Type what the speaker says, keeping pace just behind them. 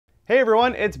Hey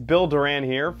everyone, it's Bill Duran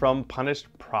here from Punished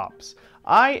Props.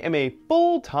 I am a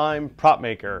full-time prop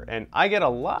maker, and I get a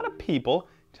lot of people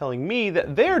telling me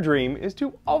that their dream is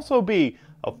to also be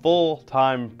a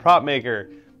full-time prop maker.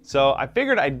 So I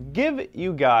figured I'd give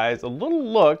you guys a little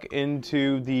look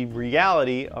into the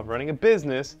reality of running a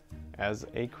business as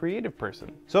a creative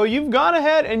person. So you've gone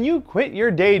ahead and you quit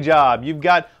your day job. You've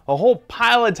got a whole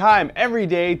pile of time every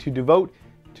day to devote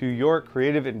to your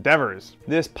creative endeavors.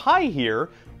 This pie here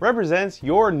represents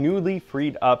your newly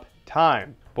freed up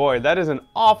time. Boy, that is an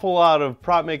awful lot of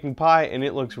prop making pie, and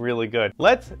it looks really good.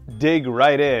 Let's dig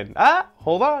right in.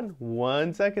 Hold on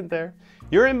 1 second there.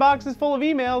 Your inbox is full of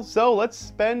emails, so let's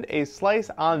spend a slice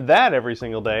on that every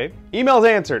single day. Emails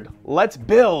answered. Let's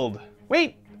build.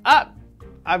 Wait,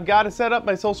 I've got to set up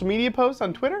my social media posts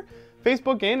on Twitter,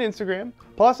 Facebook, and Instagram.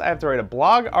 Plus, I have to write a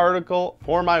blog article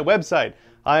for my website.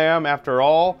 I am, after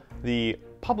all, the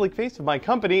public face of my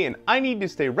company, and I need to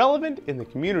stay relevant in the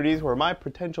communities where my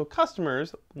potential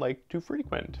customers like to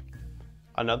frequent.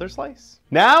 Another slice.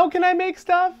 Now can I make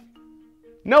stuff?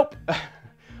 Nope.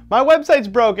 My website's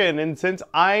broken, and since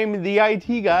I'm the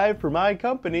IT guy for my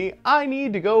company, I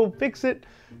need to go fix it.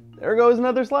 There goes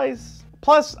another slice.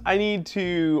 Plus, I need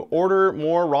to order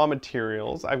more raw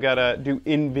materials. I've got to do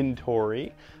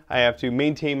inventory. I have to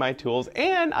maintain my tools,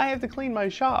 and I have to clean my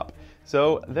shop.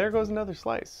 So there goes another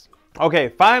slice. Okay,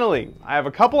 finally, I have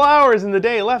a couple hours in the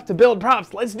day left to build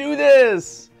props. Let's do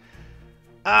this!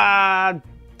 Damn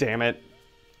it.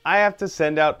 I have to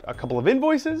send out a couple of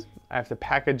invoices, I have to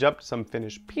package up some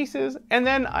finished pieces, and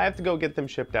then I have to go get them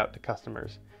shipped out to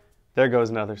customers. There goes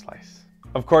another slice.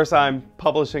 Of course, I'm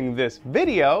publishing this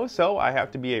video, so I have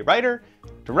to be a writer,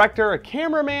 director, a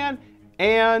cameraman,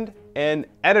 and an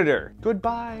editor.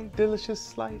 Goodbye, delicious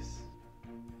slice.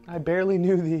 I barely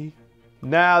knew thee.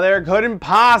 Now, there couldn't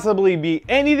possibly be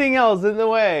anything else in the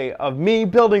way of me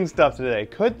building stuff today,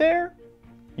 could there?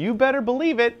 You better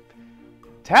believe it.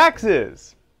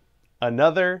 Taxes.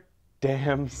 Another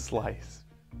damn slice.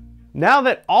 Now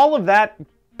that all of that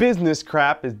business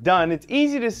crap is done, it's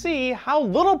easy to see how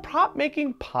little prop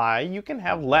making pie you can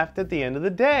have left at the end of the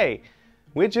day,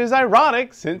 which is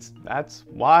ironic since that's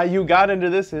why you got into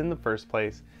this in the first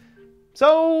place.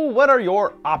 So what are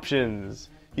your options?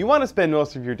 You want to spend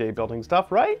most of your day building stuff,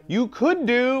 right? You could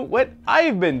do what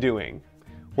I've been doing.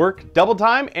 Work double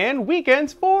time and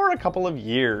weekends for a couple of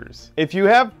years. If you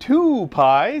have two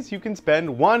pies, you can spend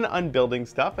one on building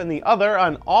stuff and the other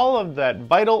on all of that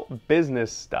vital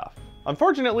business stuff.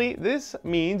 Unfortunately, this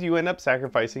means you end up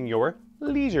sacrificing your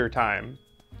leisure time.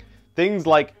 Things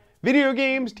like video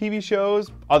games, TV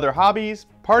shows, other hobbies,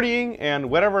 partying, and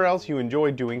whatever else you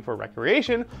enjoy doing for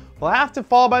recreation will have to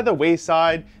fall by the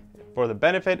wayside for the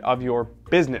benefit of your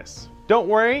business. Don't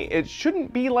worry, it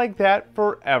shouldn't be like that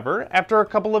forever. After a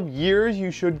couple of years,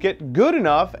 you should get good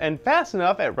enough and fast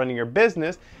enough at running your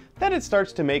business that it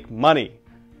starts to make money.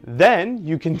 Then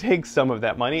you can take some of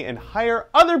that money and hire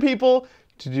other people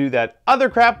to do that other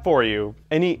crap for you.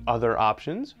 Any other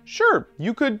options? Sure,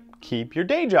 you could keep your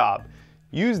day job.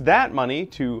 Use that money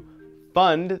to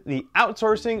fund the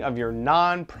outsourcing of your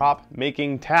non-prop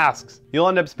making tasks. You'll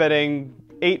end up spending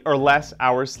 8 or less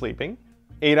hours sleeping,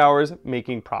 8 hours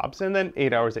making props, and then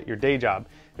 8 hours at your day job.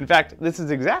 In fact, this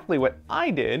is exactly what I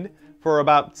did for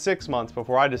about 6 months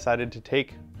before I decided to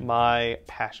take my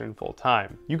passion full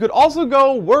time. You could also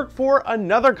go work for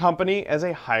another company as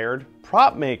a hired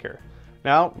prop maker.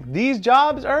 Now, these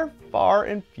jobs are far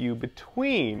and few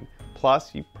between.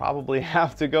 Plus, you probably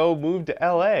have to go move to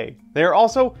LA. They're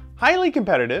also highly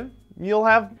competitive. You'll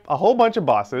have a whole bunch of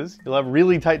bosses, you'll have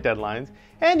really tight deadlines,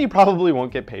 and you probably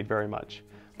won't get paid very much.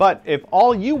 But if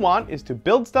all you want is to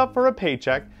build stuff for a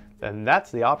paycheck, then that's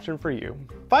the option for you.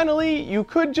 Finally, you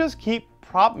could just keep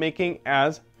prop making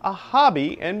as a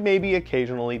hobby and maybe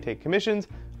occasionally take commissions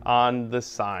on the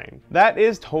side. That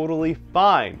is totally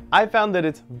fine. I found that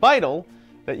it's vital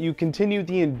that you continue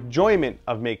the enjoyment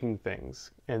of making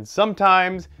things, and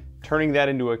sometimes turning that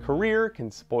into a career can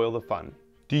spoil the fun.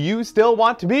 Do you still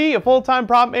want to be a full-time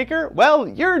prop maker? Well,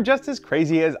 you're just as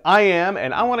crazy as I am,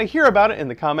 and I want to hear about it in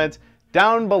the comments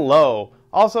down below.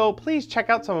 Also, please check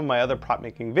out some of my other prop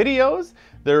making videos.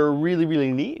 They're really,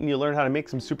 really neat, and you'll learn how to make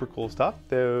some super cool stuff.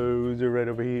 Those are right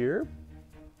over here.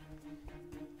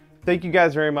 Thank you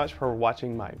guys very much for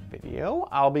watching my video.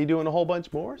 I'll be doing a whole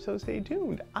bunch more, so stay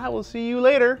tuned. I will see you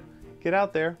later. Get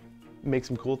out there, make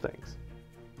some cool things.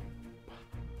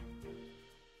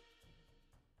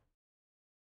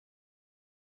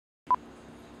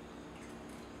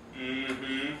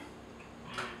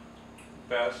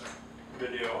 Best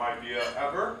video idea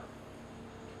ever.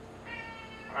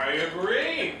 I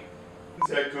agree. Is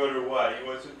that good or what? You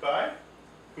want some 5?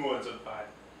 Who wants a pie?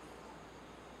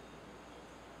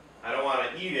 I don't want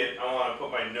to eat it, I want to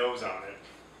put my nose on it.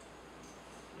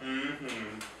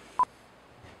 Mm-hmm.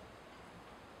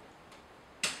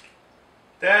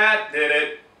 That did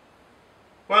it.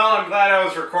 Well, I'm glad I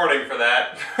was recording for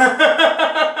that.